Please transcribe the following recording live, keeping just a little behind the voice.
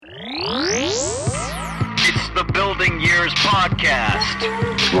Building Years podcast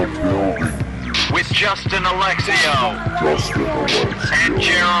with Justin Alexio and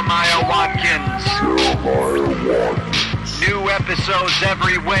Jeremiah Watkins. New episodes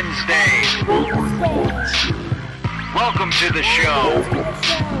every Wednesday. Welcome to the show.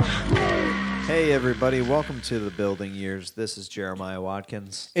 Hey everybody, welcome to the Building Years. This is Jeremiah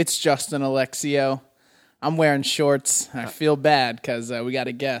Watkins. It's Justin Alexio. I'm wearing shorts. I feel bad because we got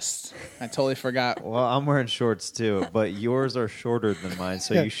a guest. I totally forgot. Well, I'm wearing shorts too, but yours are shorter than mine,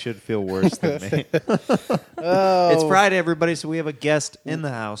 so you should feel worse than me. It's Friday, everybody, so we have a guest in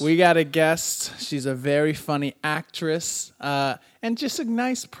the house. We got a guest. She's a very funny actress and just a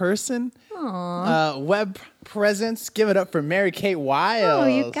nice person. Web presence. Give it up for Mary Kate Wiles. Oh,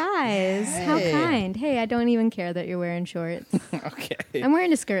 you guys. Hey. How kind. Hey, I don't even care that you're wearing shorts. Okay. I'm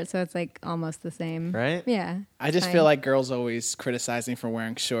wearing a skirt, so it's like almost the same. Right? Yeah. I just fine. feel like girls always criticizing for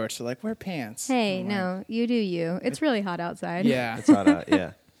wearing shorts. They're like, wear pants. Hey, no, you do you. It's really hot outside. Yeah. It's hot out,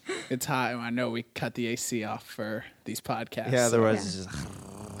 yeah. It's hot. I know we cut the AC off for these podcasts. Yeah, otherwise Yeah. it's just...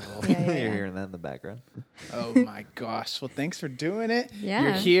 Yeah. You're hearing that in the background. Oh my gosh. Well, thanks for doing it. Yeah.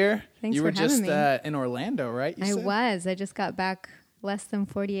 You're here. Thanks you were for having just me. in Orlando, right? You I said? was. I just got back less than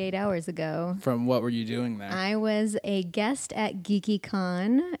 48 hours ago. From what were you doing there? I was a guest at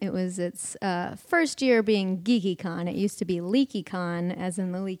GeekyCon. It was its first year being GeekyCon. It used to be LeakyCon, as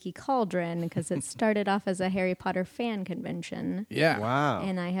in the Leaky Cauldron, because it started off as a Harry Potter fan convention. Yeah. Wow.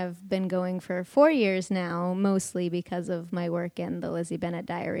 And I have been going for 4 years now, mostly because of my work in the Lizzie Bennet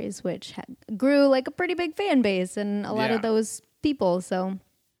Diaries, which grew like a pretty big fan base and a lot Yeah. of those people. So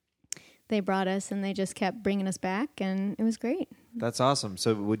they brought us and they just kept bringing us back, and it was great. That's awesome.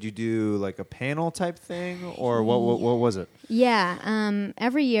 So would you do like a panel type thing, or what was it? Yeah,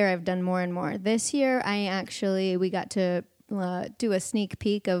 every year I've done more and more. This year we got to do a sneak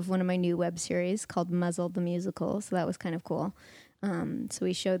peek of one of my new web series called Muzzled the Musical, so that was kind of cool. So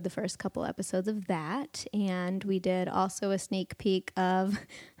we showed the first couple episodes of that, and we did also a sneak peek of,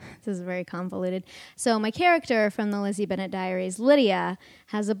 this is very convoluted, so my character from the Lizzie Bennet Diaries, Lydia,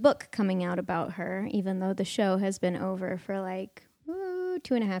 has a book coming out about her, even though the show has been over for like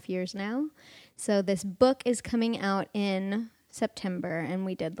 2.5 years now. So this book is coming out in September, and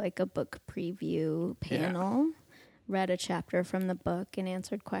we did like a book preview panel. Read a chapter from the book and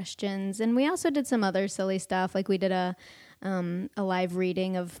answered questions. And we also did some other silly stuff. Like we did a live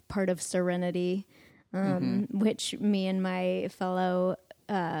reading of part of Serenity, which me and my fellow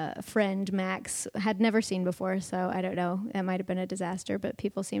friend Max had never seen before. So I don't know. It might have been a disaster, but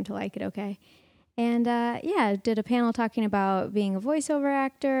people seemed to like it okay. And did a panel talking about being a voiceover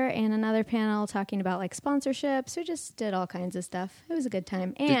actor and another panel talking about like sponsorships. We just did all kinds of stuff. It was a good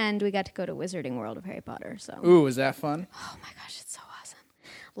time. And we got to go to Wizarding World of Harry Potter. So Ooh, was that fun? oh my gosh, it's so awesome.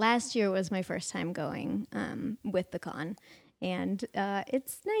 Last year was my first time going with the con. And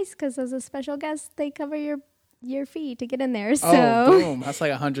it's nice because as a special guest, they cover your fee to get in there. So Oh, boom. That's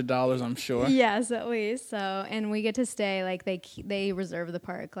like $100, I'm sure. yes, at least. So, and we get to stay, like they reserve the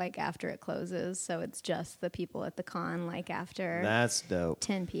park like after it closes. So it's just the people at the con like after That's dope.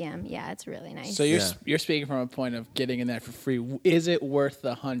 10 p.m. Yeah, it's really nice. So Yeah. you're speaking from a point of getting in there for free. Is it worth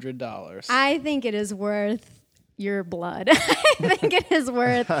the $100? I think it is worth your blood. I think it is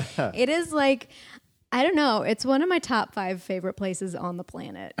worth, it is like, I don't know. It's one of my top 5 favorite places on the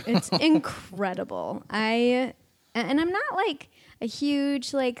planet. It's incredible. And I'm not like a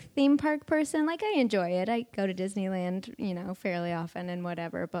huge like theme park person. Like I enjoy it. I go to Disneyland, fairly often and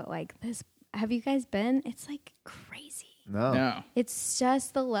whatever. But like this, have you guys been? It's like crazy. No. It's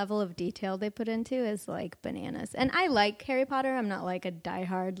just the level of detail they put into is like bananas. And I like Harry Potter. I'm not like a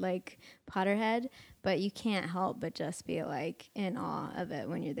diehard like Potterhead, but you can't help but just be like in awe of it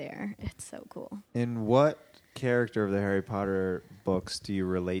when you're there. It's so cool. In what character of the Harry Potter books do you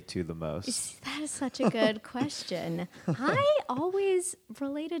relate to the most? That is such a good question. I always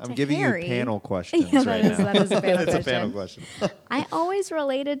related to I'm giving Harry. you panel questions Yeah, right that is- now. that is a panel It's a question. panel question. I always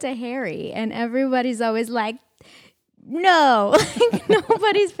related to Harry, and everybody's always like, no, like,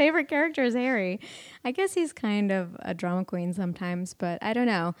 nobody's favorite character is Harry. I guess he's kind of a drama queen sometimes, but I don't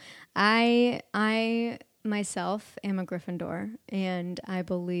know. I myself am a Gryffindor, and I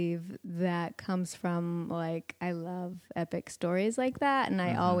believe that comes from like I love epic stories like that, and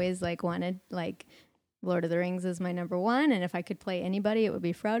I always like wanted like Lord of the Rings is my number one, and if I could play anybody, it would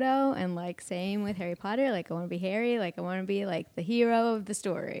be Frodo. And like same with Harry Potter, like I want to be Harry, like I want to be like the hero of the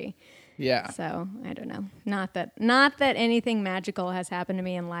story. Yeah. So I don't know. Not that anything magical has happened to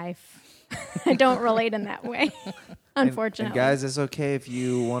me in life. I don't relate in that way. Unfortunately. And guys, it's okay if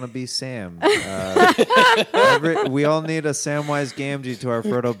you want to be Sam. We all need a Samwise Gamgee to our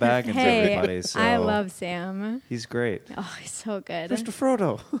Frodo Baggins, Hey, everybody. So I love Sam. He's great. Oh, he's so good. Mr.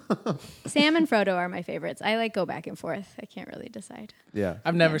 Frodo. Sam and Frodo are my favorites. I like go back and forth. I can't really decide. Yeah.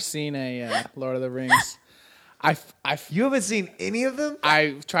 I've never seen a Lord of the Rings. You haven't seen any of them?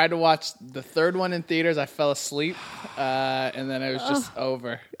 I tried to watch the third one in theaters. I fell asleep, and then it was just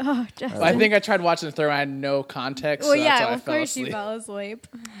over. Oh, Justin. But I think I tried watching the third one. I had no context. Well, so that's yeah, why I of fell course asleep. you fell asleep.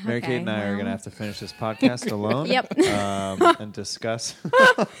 Mary Okay, Kate and I are well. going to have to finish this podcast alone. Yep. And discuss.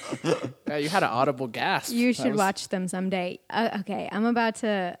 Yeah, you had an audible gasp. You That should was- watch them someday. Okay, I'm about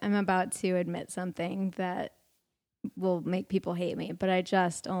to admit something that will make people hate me, but I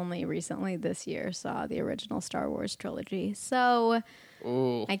just only recently this year saw the original Star Wars trilogy, so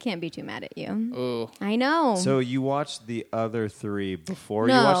Ooh, I can't be too mad at you. ooh. I know. So you watched the other three before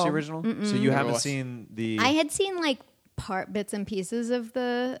you No. watched the original? So you haven't Never seen the... I had seen like bits and pieces of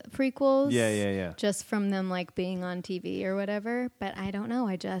the prequels. Yeah. Just from them like being on TV or whatever, but I don't know.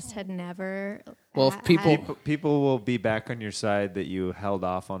 I just had never. Well, if people- People will be back on your side that you held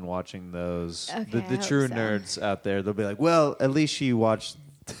off on watching those. Okay, The I hope true so. nerds out there, they'll be like, well, at least she watched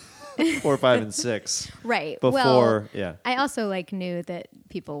 4, 5, and 6 right before. Well, Yeah. I also like knew that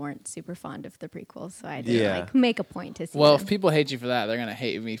people weren't super fond of the prequels, so I did Yeah. like make a point to see. Well, them. if people hate you for that, they're gonna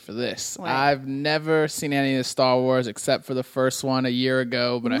hate me for this. What? I've never seen any of the Star Wars except for the first one a year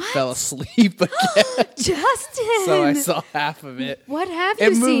ago, but I fell asleep again, Justin, so I saw half of it. what have you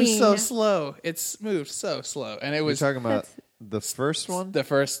It moves seen? so slow. It's moved so slow, and it You're was talking about That's- the first one? the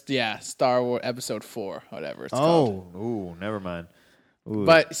first, Star Wars Episode 4, whatever it's called. Oh, ooh, never mind. Ooh,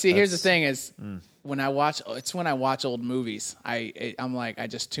 But see, here's the that's- thing: is when I watch old movies, I'm like, I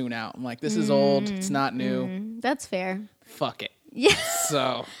just tune out. I'm like, this is old. It's not new. That's fair. Fuck it. Yeah,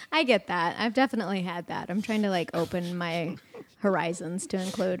 So I get that. I've definitely had that. I'm trying to like open my horizons to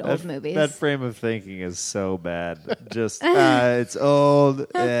include old movies. That frame of thinking is so bad. Just it's old.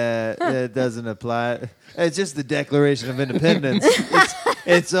 It doesn't apply. It's just the Declaration of Independence.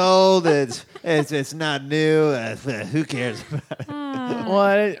 It's old. It's not new. Who cares about it?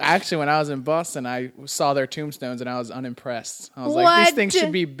 well, actually, when I was in Boston, I saw their tombstones and I was unimpressed. I was like, What? these things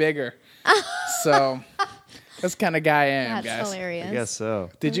should be bigger. So that's the kind of guy I am, That's guys. hilarious. I guess so.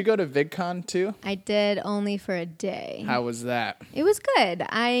 Did you go to VidCon too? I did only for a day. How was that? It was good.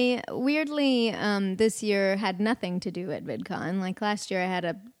 I weirdly this year had nothing to do at VidCon. Like last year, I had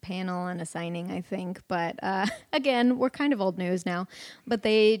a panel and a signing, I think. But again, we're kind of old news now. But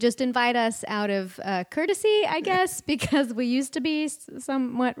they just invite us out of courtesy, I guess, because we used to be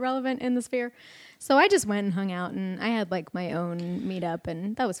somewhat relevant in the sphere. So I just went and hung out, and I had like my own meetup,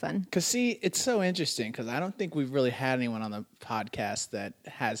 and that was fun. Because see, it's so interesting because I don't think we've really had anyone on the podcast that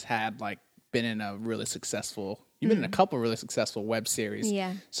has had like been in a really successful. You've been in a couple really successful web series.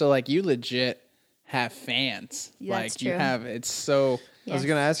 Yeah. So like you legit have fans. Yeah, like that's you true. have. It's so. I was Yes.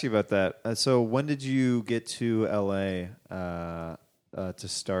 going to ask you about that. So when did you get to LA to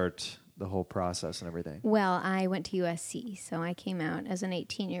start the whole process and everything? Well, I went to USC, so I came out as an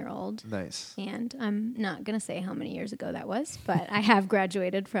 18-year-old. Nice. And I'm not going to say how many years ago that was, but I have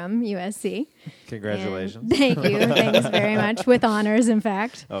graduated from USC. Congratulations. And thank you. Thanks very much. With honors, in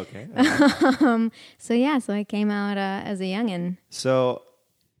fact. Okay. So I came out as a youngin'. So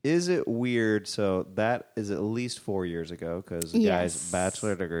is it weird? So that is at least 4 years ago because Yes. guys,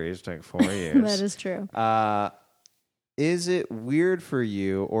 bachelor degrees take 4 years. That is true. Is it weird for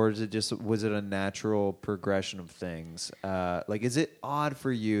you, or is it just was it a natural progression of things? Like, is it odd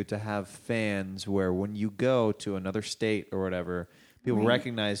for you to have fans where when you go to another state or whatever, people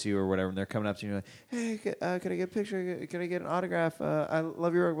recognize you or whatever, and they're coming up to you and like, "Hey, can I get a picture? Can I get an autograph? I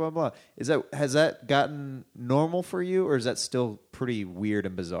love your work." Blah blah. Has that gotten normal for you, or is that still pretty weird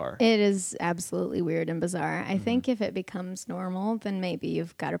and bizarre? It is absolutely weird and bizarre. I think if it becomes normal, then maybe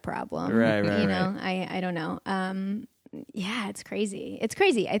you've got a problem. Right, You know, I don't know. Yeah, it's crazy. It's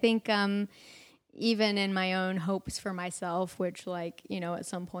crazy. I think even in my own hopes for myself, which like, you know, at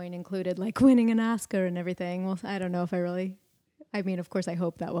some point included like winning an Oscar and everything. Well, I don't know if I mean, of course, I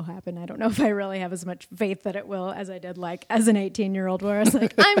hope that will happen. I don't know if I really have as much faith that it will as I did like as an 18-year-old where I was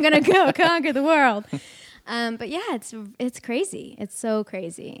like, I'm going to go conquer the world. But yeah, it's crazy. It's so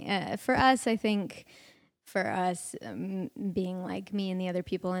crazy. For us, I think for us being like me and the other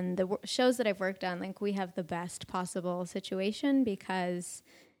people and the shows that I've worked on, like we have the best possible situation because,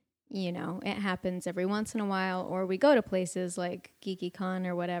 you know, it happens every once in a while, or we go to places like GeekyCon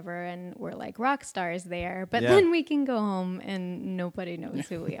or whatever, and we're like rock stars there, but then we can go home and nobody knows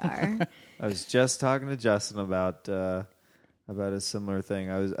who we are. I was just talking to Justin about a similar thing.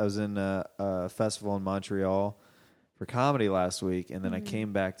 I was in a festival in Montreal, for comedy last week, and then I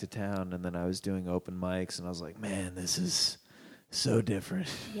came back to town, and then I was doing open mics, and I was like, man, this is so different.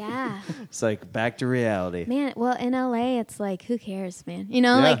 Yeah. It's like back to reality. Man, well, in LA, it's like, who cares, man? You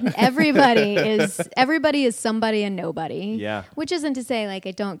know, Yeah. like everybody is somebody and nobody. Yeah. Which isn't to say like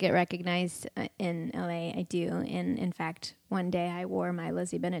I don't get recognized in LA. I do. And in fact, one day I wore my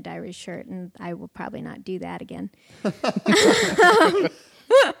Lizzie Bennett Diaries shirt, and I will probably not do that again.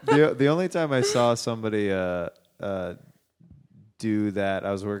 The only time I saw somebody do that,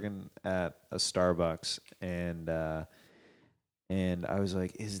 I was working at a Starbucks, and I was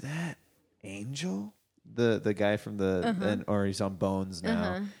like, "Is that Angel, the guy from or he's on Bones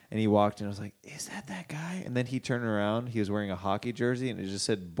now?" And he walked in, I was like, "Is that guy?" And then he turned around. He was wearing a hockey jersey, and it just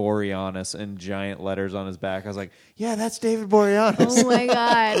said Boreanaz in giant letters on his back. I was like, "Yeah, that's David Boreanaz." Oh my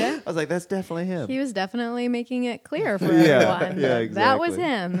God. I was like, "That's definitely him." He was definitely making it clear for Yeah, everyone. yeah, That was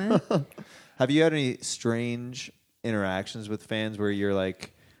exactly. him. Have you had any strange interactions with fans where you're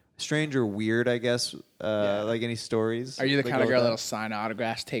like strange or weird, I guess? Like any stories? Are you the that kind of go girl with that'll sign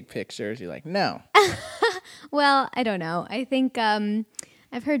autographs, take pictures? You're like, no. Well, I don't know. I think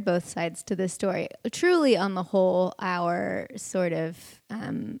I've heard both sides to this story. Truly, on the whole, our sort of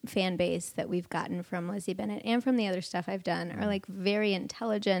fan base that we've gotten from Lizzie Bennett and from the other stuff I've done are like very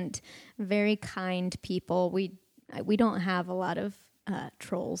intelligent, very kind people. We don't have a lot of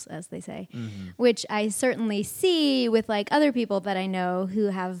trolls, as they say, which I certainly see with like other people that I know who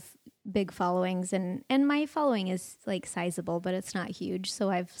have big followings, and my following is like sizable, but it's not huge. So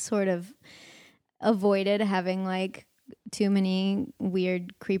I've sort of avoided having like too many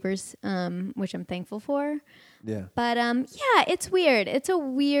weird creepers, which I'm thankful for. Yeah. But yeah, it's weird. It's a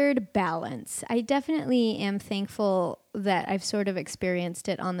weird balance. I definitely am thankful that I've sort of experienced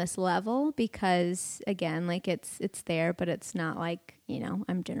it on this level because, again, like it's there, but it's not like, you know,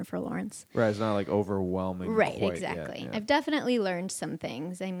 I'm Jennifer Lawrence. Right. It's not like overwhelming. Right, quite exactly. yet, yeah. I've definitely learned some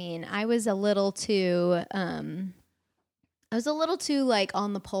things. I mean, I was a little too like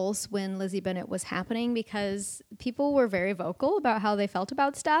on the pulse when Lizzie Bennett was happening because people were very vocal about how they felt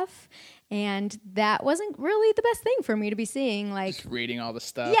about stuff, and that wasn't really the best thing for me to be seeing. Like Just reading all the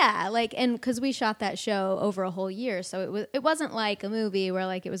stuff. yeah, like, and because we shot that show over a whole year, so it wasn't like a movie where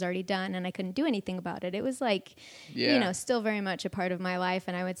like it was already done and I couldn't do anything about it. It was like, Yeah. you know, still very much a part of my life,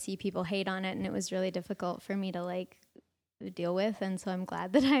 and I would see people hate on it, and it was really difficult for me to like deal with. And so I'm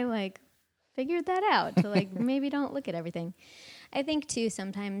glad that I like figured that out to like maybe don't look at everything. I think too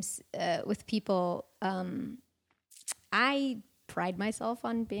sometimes with people, I pride myself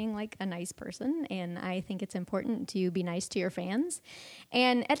on being like a nice person, and I think it's important to be nice to your fans.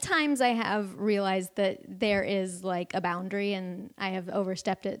 And at times I have realized that there is like a boundary, and I have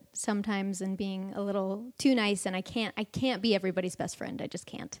overstepped it sometimes in being a little too nice, and I can't be everybody's best friend. I just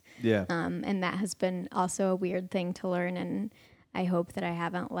can't. Yeah. And that has been also a weird thing to learn, and I hope that I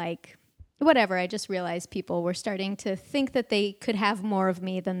haven't like whatever. I just realized people were starting to think that they could have more of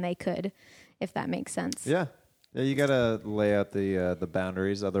me than they could, if that makes sense. Yeah. Yeah, you gotta lay out the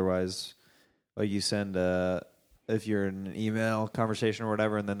boundaries. Otherwise, like you send if you're in an email conversation or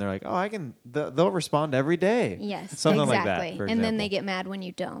whatever, and then they're like, "Oh, they'll respond every day." Yes, something exactly. like that. For and then they example. get mad when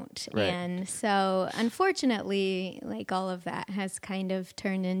you don't. Right. And so, unfortunately, like all of that has kind of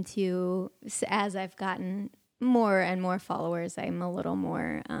turned into, as I've gotten more and more followers, I'm a little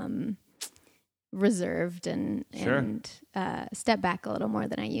more reserved and step back a little more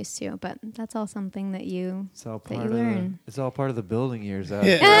than I used to. But that's all something that you It's all that part you of learn. it's all part of the building years. Out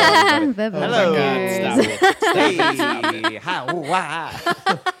Yeah. there. The Hello. boogers. Stop it. Hey, how, why?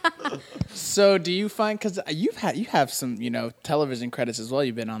 So do you find, because you have some, you know, television credits as well.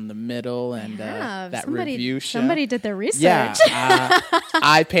 You've been on The Middle and that review show. Somebody did the research. Yeah.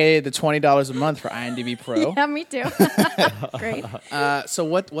 I pay the $20 a month for IMDb Pro. Yeah, me too. Great. So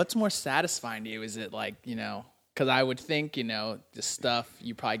what's more satisfying to you? Is it like, you know, because I would think, you know, the stuff,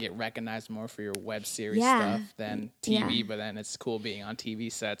 you probably get recognized more for your web series Yeah. stuff than TV, Yeah. but then it's cool being on TV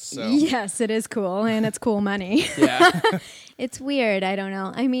sets. So Yes, it is cool, and it's cool money. yeah. It's weird. I don't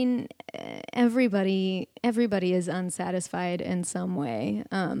know. I mean, everybody is unsatisfied in some way.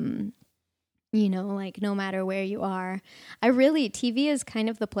 You know, like no matter where you are. TV is kind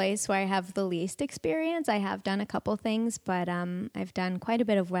of the place where I have the least experience. I have done a couple things, but I've done quite a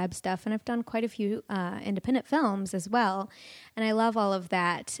bit of web stuff, and I've done quite a few independent films as well. And I love all of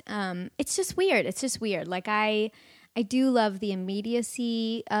that. It's just weird. Like I do love the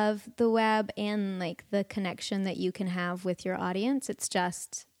immediacy of the web and like the connection that you can have with your audience. It's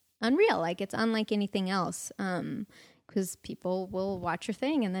just unreal. Like it's unlike anything else. Because people will watch your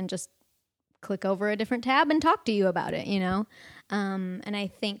thing and then just click over a different tab and talk to you about it, you know? And I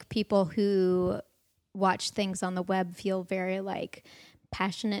think people who watch things on the web feel very like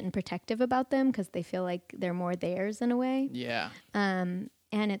passionate and protective about them because they feel like they're more theirs in a way. Yeah. And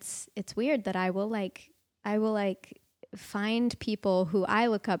it's weird that I will find people who I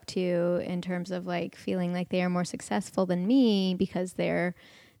look up to in terms of like feeling like they are more successful than me because they're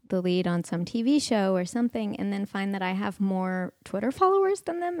the lead on some TV show or something, and then find that I have more Twitter followers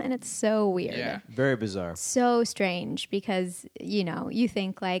than them, and it's so weird. Yeah. Very bizarre. So strange because, you know, you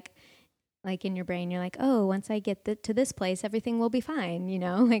think like in your brain, you're like, oh, once I get to this place, everything will be fine. You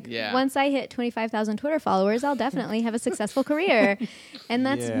know, like once I hit 25,000 Twitter followers, I'll definitely have a successful career. And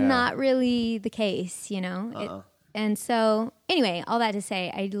that's not really the case, you know? And so anyway, all that to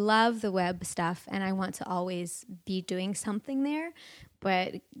say, I love the web stuff and I want to always be doing something there.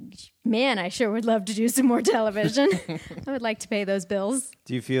 But man, I sure would love to do some more television. I would like to pay those bills.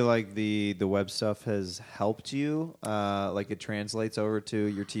 Do you feel like the web stuff has helped you? Like it translates over to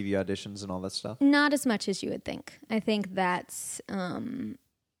your TV auditions and all that stuff? Not as much as you would think. I think that's...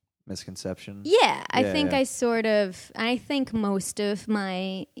 misconception? Yeah, I think yeah. I think most of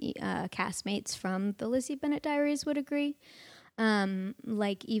my castmates from the Lizzie Bennett Diaries would agree.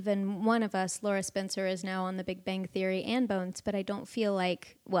 Like even one of us, Laura Spencer, is now on The Big Bang Theory and Bones, but I don't feel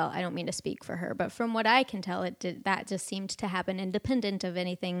like, well, I don't mean to speak for her, but from what I can tell, that just seemed to happen independent of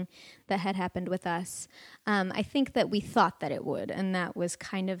anything that had happened with us. I think that we thought that it would, and that was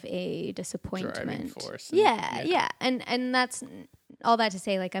kind of a disappointment. Driving force. Yeah. And that's all that to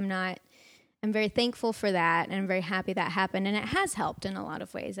say, like, I'm very thankful for that, and I'm very happy that happened, and it has helped in a lot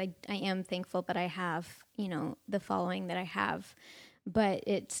of ways. I am thankful that I have, you know, the following that I have, but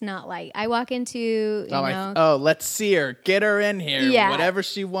it's not like I walk into, you know... let's see her. Get her in here. Yeah. Whatever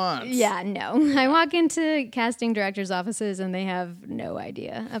she wants. Yeah, no. I walk into casting directors' offices, and they have no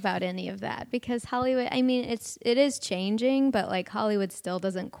idea about any of that, because Hollywood, I mean, it is changing, but, like, Hollywood still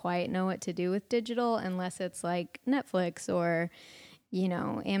doesn't quite know what to do with digital unless it's, like, Netflix or... you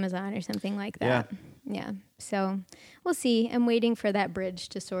know, Amazon or something like that. Yeah. So we'll see. I'm waiting for that bridge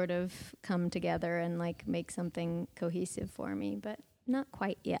to sort of come together and like make something cohesive for me, but not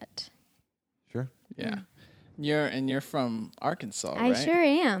quite yet. Sure. Yeah. You're from Arkansas, I right? sure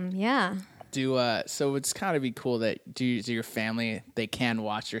am. Yeah. So it's kind of be cool that do your family, they can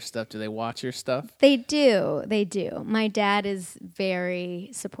watch your stuff. Do they watch your stuff? They do. My dad is very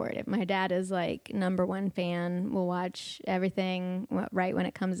supportive. My dad is like #1 fan. Will watch everything right when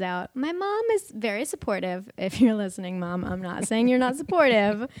it comes out. My mom is very supportive. If you're listening, Mom, I'm not saying you're not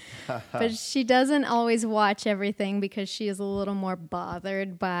supportive, but she doesn't always watch everything because she is a little more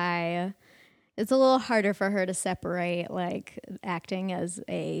bothered by, it's a little harder for her to separate like acting as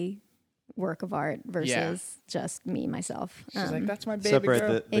a work of art versus just me, myself. She's like, that's my baby Separate girl.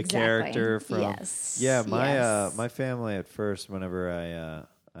 the Exactly. character from... Yes. Yeah, Yes. my family at first, whenever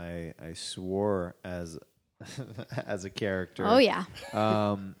I swore as as a character... Oh, yeah.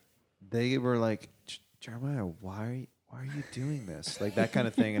 They were like, Jeremiah, why are you doing this? Like that kind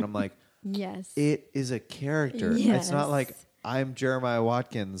of thing. And I'm like, Yes. it is a character. It's not Yes. like I'm Jeremiah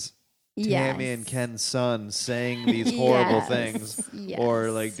Watkins, Yes. Tammy and Ken's son, saying these horrible Yes. things, Yes. or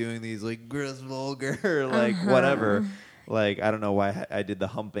like doing these like gross, vulgar, like whatever. Like I don't know why I did the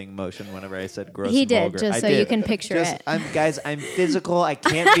humping motion whenever I said gross. He and did, vulgar. just I so did. you can picture it. I'm physical. I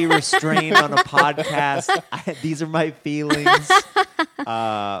can't be restrained on a podcast. These are my feelings.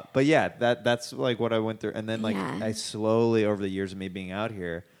 But yeah, that's like what I went through, and then like Yeah. I slowly over the years of me being out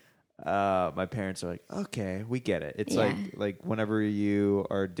here. My parents are like, okay, we get it. It's Yeah. like whenever you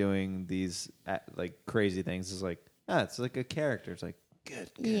are doing these like crazy things, it's like, it's like a character. It's like, good.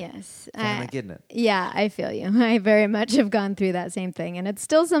 Yes. Finally getting it. Yeah, I feel you. I very much have gone through that same thing. And it's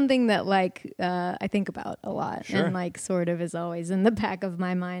still something that like I think about a lot. Sure. And like sort of is always in the back of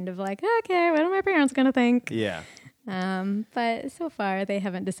my mind of like, okay, what are my parents going to think? Yeah. But so far they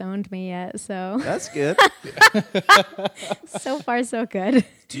haven't disowned me yet. So That's good. so far so good.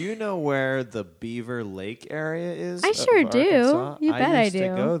 Do you know where the Beaver Lake area is? I sure of do. Arkansas? You bet I used to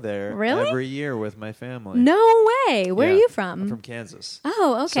do. go there Really? every year with my family. No way. Where Yeah, are you I'm from? from Kansas.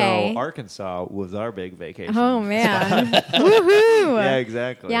 Oh, okay. So Arkansas was our big vacation. Oh man. Woohoo. Yeah,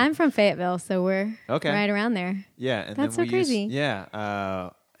 exactly. Yeah, I'm from Fayetteville, so we're Okay. right around there. Yeah, and That's then so we crazy. Used, yeah,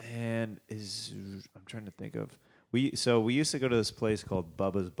 and I'm trying to think of we used to go to this place called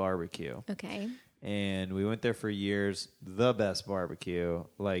Bubba's Barbecue, Okay. and we went there for years. The best barbecue,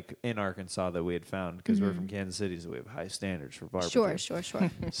 like in Arkansas, that we had found because we're from Kansas City, so we have high standards for barbecue. Sure.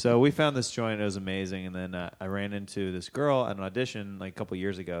 So we found this joint; it was amazing. And then I ran into this girl at an audition like a couple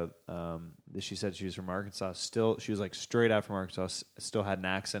years ago. She said she was from Arkansas. Still, she was like straight out from Arkansas. Still had an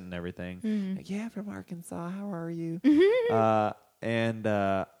accent and everything. Like, yeah, from Arkansas. How are you? and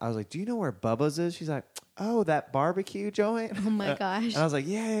I was like, "Do you know where Bubba's is?" She's like, "Oh, that barbecue joint." Oh my gosh. And I was like,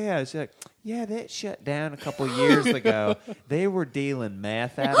 yeah. She's like, "Yeah, that shut down a couple years ago. They were dealing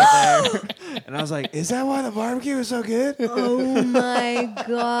meth out of there." And I was like, "Is that why the barbecue was so good?" Oh my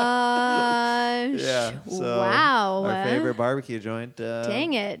gosh. Yeah. So Wow. Our favorite barbecue joint.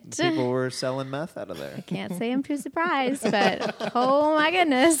 Dang it. People were selling meth out of there. Can't say I'm too surprised, but oh my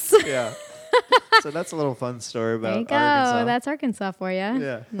goodness. Yeah. So that's a little fun story about There you go. Arkansas. That's Arkansas for you.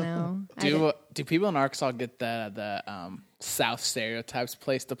 Yeah. No. Do people in Arkansas get the South stereotypes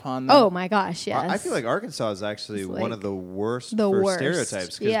placed upon them? Oh my gosh, yes. I feel like Arkansas is actually It's one like of the worst the for worst.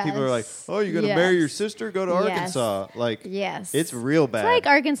 stereotypes because people are like, Yes. "Oh, you're gonna Yes. marry your sister? Go to Yes. Arkansas." Like, Yes. it's real bad. It's like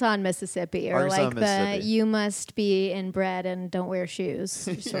Arkansas and Mississippi, or Arkansas like and Mississippi. the you must be inbred and don't wear shoes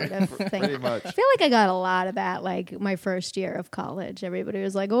sort of thing. Pretty much. I feel like I got a lot of that like my first year of college. Everybody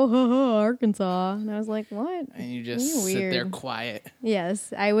was like, "Oh, ha, ha, Arkansas," and I was like, "What?" And you just You're sit there weird. quiet.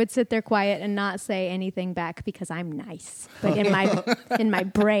 Yes, I would sit there quiet and not say anything back because I'm nice. But in my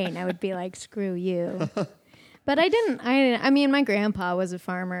brain, I would be like, "Screw you." But I didn't. I mean, my grandpa was a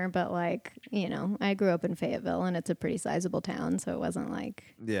farmer, but like I grew up in Fayetteville, and it's a pretty sizable town, so it wasn't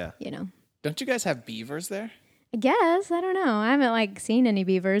like Yeah. Don't you guys have beavers there? I guess I don't know. I haven't like seen any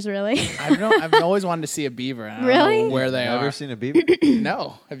beavers really. I've always wanted to see a beaver. And I don't Really? know where they Ever are. seen a beaver?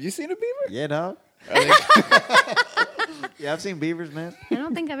 No. Have you seen a beaver? Yeah, no. Yeah, I've seen beavers, man. I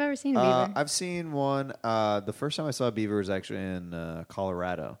don't think I've ever seen a beaver. I've seen one. The first time I saw a beaver was actually in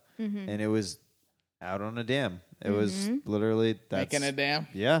Colorado, and it was out on a dam. It was literally Making a dam?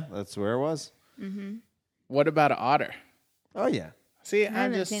 Yeah, that's where it was. What about an otter? Oh yeah. See, I'm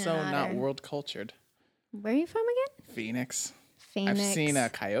haven't just seen so an not otter. world cultured. Where are you from again? Phoenix. Phoenix. I've seen a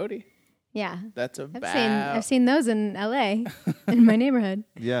coyote. Yeah, That's I've seen those in L.A. in my neighborhood.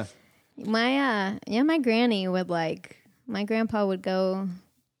 Yeah. My granny would my grandpa would go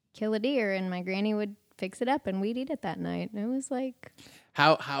kill a deer and my granny would fix it up and we'd eat it that night. And it was like,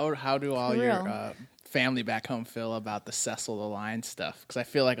 How do all your Real. family back home feel about the Cecil the Lion stuff? Because I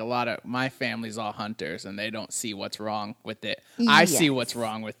feel like a lot of my family's all hunters and they don't see what's wrong with it. I see Yes. what's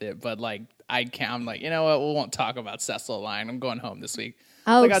wrong with it, but like I'm like, you know what? We won't talk about Cecil the Lion. I'm going home this week.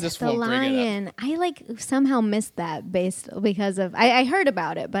 oh, Like, I just the won't bring it up. lion. I somehow missed that because of, I heard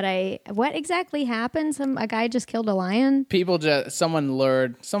about it, but what exactly happened? A guy just killed a lion?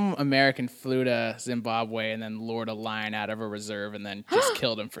 Some American flew to Zimbabwe and then lured a lion out of a reserve and then just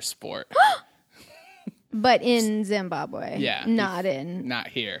killed him for sport. But in Zimbabwe. Yeah. Not in Not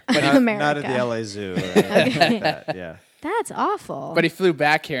here. But America. Not at the LA Zoo. Or anything like that. Yeah. That's awful. But he flew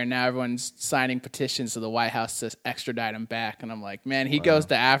back here, and now everyone's signing petitions to the White House to extradite him back. And I'm like, man, he goes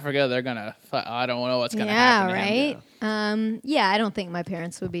to Africa, they're gonna. I don't know what's gonna happen. to him. right? Yeah, I don't think my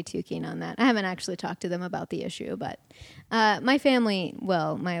parents would be too keen on that. I haven't actually talked to them about the issue, but my family,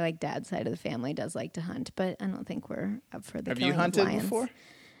 my dad's side of the family does like to hunt, but I don't think we're up for the Have killing you of hunted lions. before?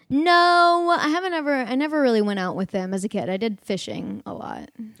 No, I never really went out with them as a kid. I did fishing a lot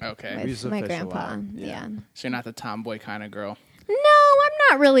Okay, We used with to my fish a grandpa. lot, Yeah. yeah. so you're not the tomboy kind of girl. No, I'm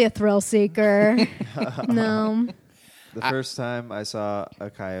not really a thrill seeker. No. The first time I saw a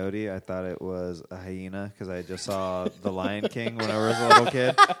coyote, I thought it was a hyena because I just saw The Lion King when I was a little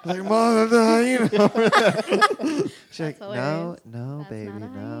kid. I was like, Mom, there's a hyena over there. She's like, no, hilarious. no, That's baby, not a no,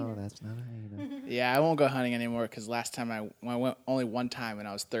 hyena." that's not a hyena. Yeah, I won't go hunting anymore because last time I went only one time when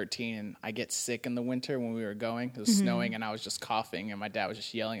I was 13, and I get sick in the winter when we were going. It was snowing, and I was just coughing, and my dad was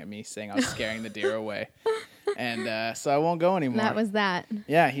just yelling at me, saying I was scaring the deer away. And so I won't go anymore. That was that.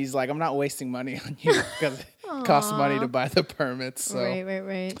 Yeah, he's like, I'm not wasting money on you because it costs money to buy the permits. So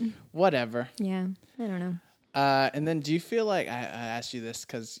Right. whatever. Yeah. I don't know. And then do you feel like, I asked you this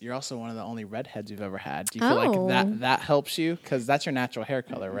because you're also one of the only redheads you've ever had. Do you feel like that helps you? Because that's your natural hair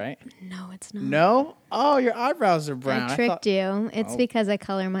color, right? No, it's not. No? Oh, your eyebrows are brown. I tricked you. Oh. It's because I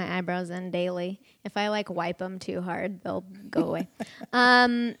color my eyebrows in daily. If I wipe them too hard, they'll go away.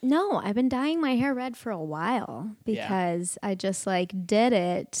 No, I've been dyeing my hair red for a while because I just did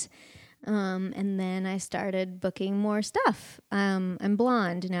it. And then I started booking more stuff. I'm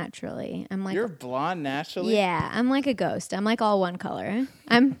blonde naturally. You're blonde naturally? yeah, I'm like a ghost. I'm like all one color.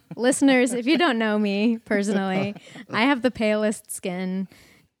 Listeners, if you don't know me personally, I have the palest skin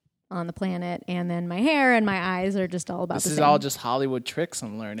on the planet, and then my hair and my eyes are just all about This the is same. all just Hollywood tricks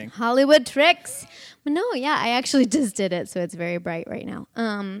I'm learning. Hollywood tricks. But no, yeah, I actually just did it, so it's very bright right now.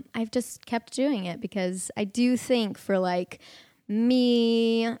 I've just kept doing it because I do think for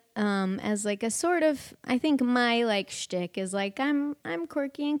me, as a sort of, I think my shtick is I'm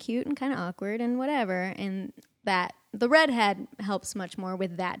quirky and cute and kind of awkward and whatever, and that the redhead helps much more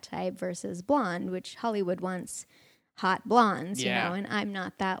with that type versus blonde, which Hollywood wants hot blondes, Yeah. you know, and I'm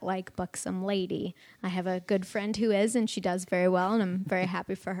not that like buxom lady. I have a good friend who is, and she does very well, and I'm very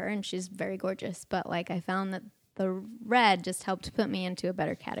happy for her, and she's very gorgeous. But like I found that the red just helped put me into a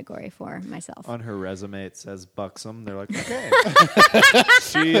better category for myself. On her resume, it says buxom. They're like, okay,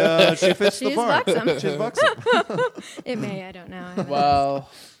 she fits the She's bar. buxom. She's buxom. It may, I don't know. I haven't- Well,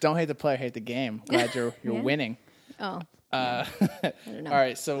 don't hate the player, hate the game. Glad you're Yeah. winning. oh, I don't know. All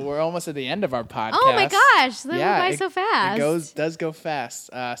right, so we're almost at the end of our podcast. oh my gosh, that went by it- so fast. It does go fast.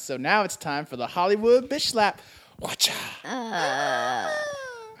 So now it's time for the Hollywood bitch slap. Watcha.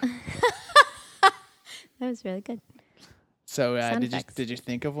 That was really good. So Sound did effects. you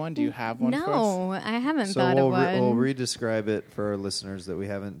think of one? Do you have one for us? No, I haven't So thought we'll, of one. we'll re-describe it for our listeners that we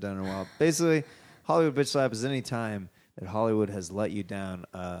haven't done in a while. Basically, Hollywood Bitch Slap is any time that Hollywood has let you down,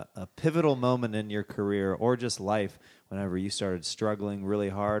 a pivotal moment in your career or just life whenever you started struggling really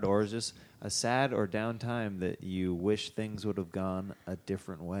hard, or just a sad or down time that you wish things would have gone a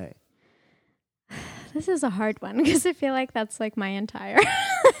different way. This is a hard one because I feel like that's like my entire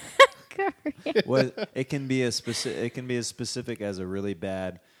career. Well, it can be as specific as a really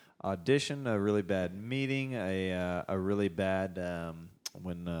bad audition, a really bad meeting, a really bad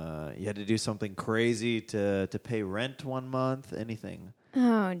when you had to do something crazy to pay rent one month. Anything.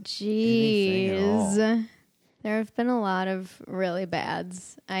 Oh, Anything at all. jeez. There have been a lot of really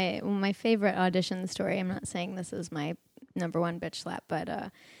bads. My favorite audition story, I'm not saying this is my number one bitch slap,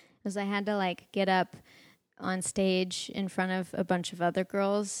 but was I had to like get up on stage in front of a bunch of other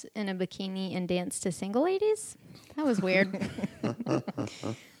girls in a bikini and dance to Single Ladies. That was weird. I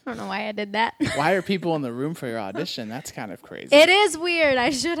don't know why I did that. Why are people in the room for your audition? That's kind of crazy. It is weird. I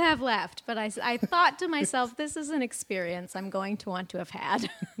should have left, but I thought to myself, this is an experience I'm going to want to have had.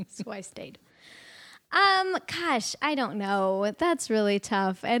 So I stayed. Gosh, I don't know. That's really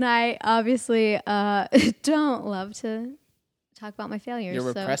tough. And I obviously don't love to talk about my failures.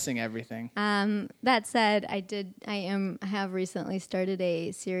 You're so, repressing everything. that said, I have recently started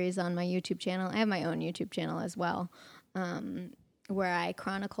a series on my YouTube channel. I have my own YouTube channel as well, where I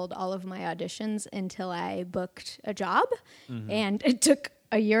chronicled all of my auditions until I booked a job, and it took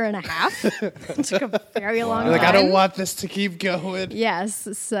a year and a half. It took a very long You're time. like, I don't want this to keep going. Yes,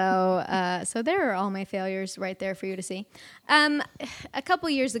 so there are all my failures right there for you to see. A couple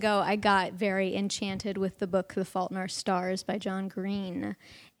years ago, I got very enchanted with the book *The Fault in Our Stars* by John Green,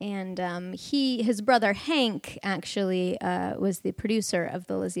 and his brother Hank actually was the producer of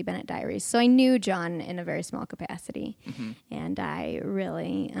the Lizzie Bennet Diaries. So I knew John in a very small capacity, and I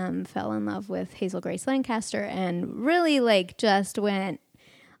really fell in love with Hazel Grace Lancaster, and really just went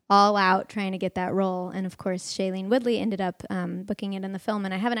all out trying to get that role. And of course, Shailene Woodley ended up booking it in the film,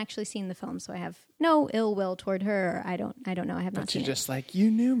 and I haven't actually seen the film, so I have no ill will toward her. I don't know. I have not But seen you're it. just like,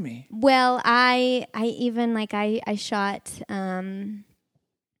 you knew me. Well, I even I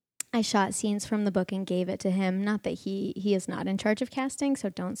shot scenes from the book and gave it to him. Not that he is not in charge of casting, so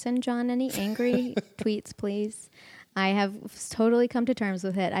don't send John any angry tweets, please. I have totally come to terms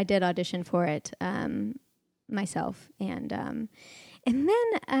with it. I did audition for it myself, and then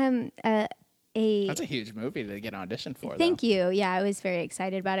That's a huge movie to get auditioned for. Thank you. Yeah, I was very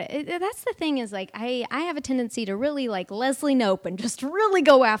excited about it. That's the thing is I have a tendency to really like Leslie Knope and just really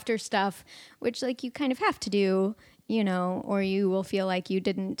go after stuff, which you kind of have to do, or you will feel like you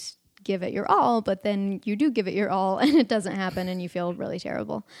didn't give it your all, but then you do give it your all and it doesn't happen and you feel really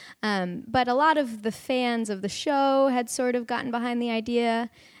terrible. But a lot of the fans of the show had sort of gotten behind the idea,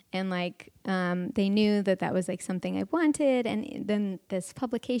 and they knew that was something I wanted. And then this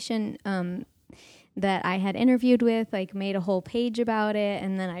publication that I had interviewed with made a whole page about it,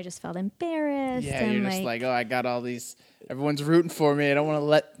 and then I just felt embarrassed. Yeah, and you're just like, oh, I got all these. Everyone's rooting for me. I don't want to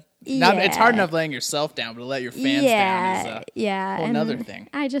let. It's hard enough letting yourself down, but to let your fans down is a whole nother thing.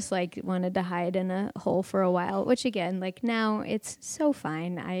 I just wanted to hide in a hole for a while, which again, now it's so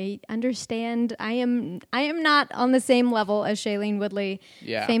fine. I understand. I am not on the same level as Shailene Woodley,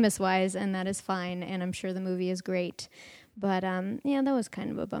 famous wise, and that is fine. And I'm sure the movie is great, but that was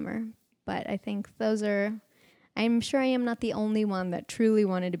kind of a bummer. But I think I'm sure I am not the only one that truly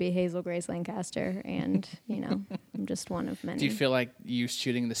wanted to be Hazel Grace Lancaster, and I'm just one of many. Do you feel like you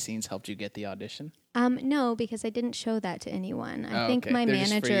shooting the scenes helped you get the audition? No, because I didn't show that to anyone. I think okay. my They're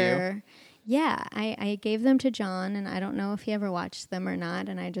just for manager. Yeah, I gave them to John, and I don't know if he ever watched them or not,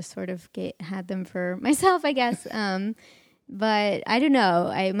 and I just sort of had them for myself, I guess. But I don't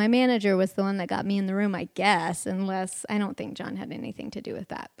know. My manager was the one that got me in the room, I guess, unless I don't think John had anything to do with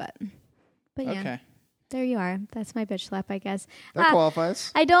that. But yeah. Okay. there you are. That's my bitch slap, I guess. That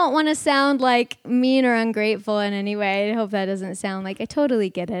qualifies. I don't want to sound like mean or ungrateful in any way. I hope that doesn't sound like I totally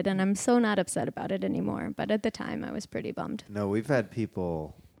get it, and I'm so not upset about it anymore. But at the time, I was pretty bummed. No, we've had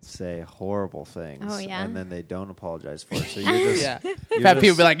people say horrible things. Oh, yeah? And then they don't apologize for it. So you're just... Yeah. you're I've had just-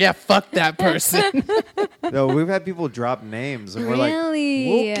 people be like, yeah, fuck that person. No, we've had people drop names, and we're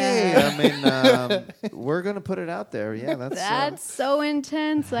Really? like, okay. I mean, we're gonna put it out there. Yeah, That's so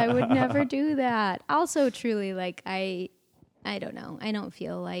intense. I would never do that. Also, truly, like I don't know. I don't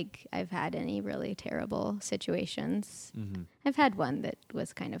feel like I've had any really terrible situations. I've had one that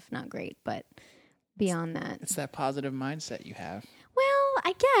was kind of not great, but beyond that, It's that positive mindset you have. well,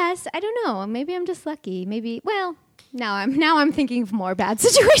 I guess I don't know. Maybe I'm just lucky. Maybe now I'm thinking of more bad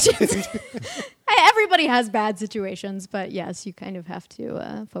situations. Everybody has bad situations, but yes, you kind of have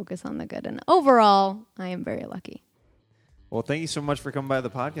to focus on the good. And overall, I am very lucky. Well, thank you so much for coming by the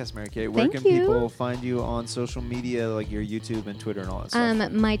podcast, Mary Kate. Where Thank can you. people find you on social media, like your YouTube and Twitter and all that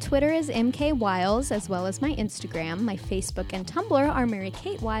stuff? My Twitter is MK Wiles, as well as my Instagram. My Facebook and Tumblr are Mary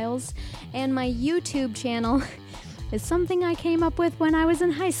Kate Wiles, and my YouTube channel is something I came up with when I was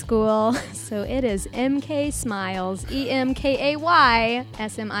in high school. So it is MK Smiles, EMKAY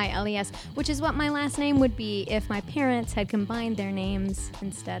SMILES, which is what my last name would be if my parents had combined their names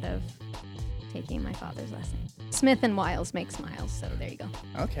instead of taking my father's last name. Smith and Wiles make smiles, so there you go.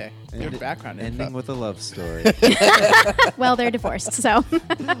 Okay. Your background Ending info. with a love story. Well, they're divorced, so.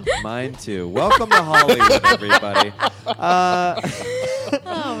 Mine too. Welcome to Hollywood, everybody.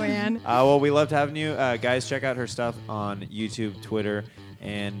 Oh, man. Well, we loved having you. Guys, check out her stuff on YouTube, Twitter,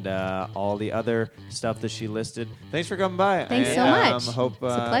 and all the other stuff that she listed. Thanks for coming by. Thanks and, so much. Hope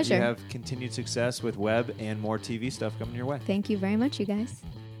It's a pleasure. you have continued success with web and more TV stuff coming your way. Thank you very much, you guys.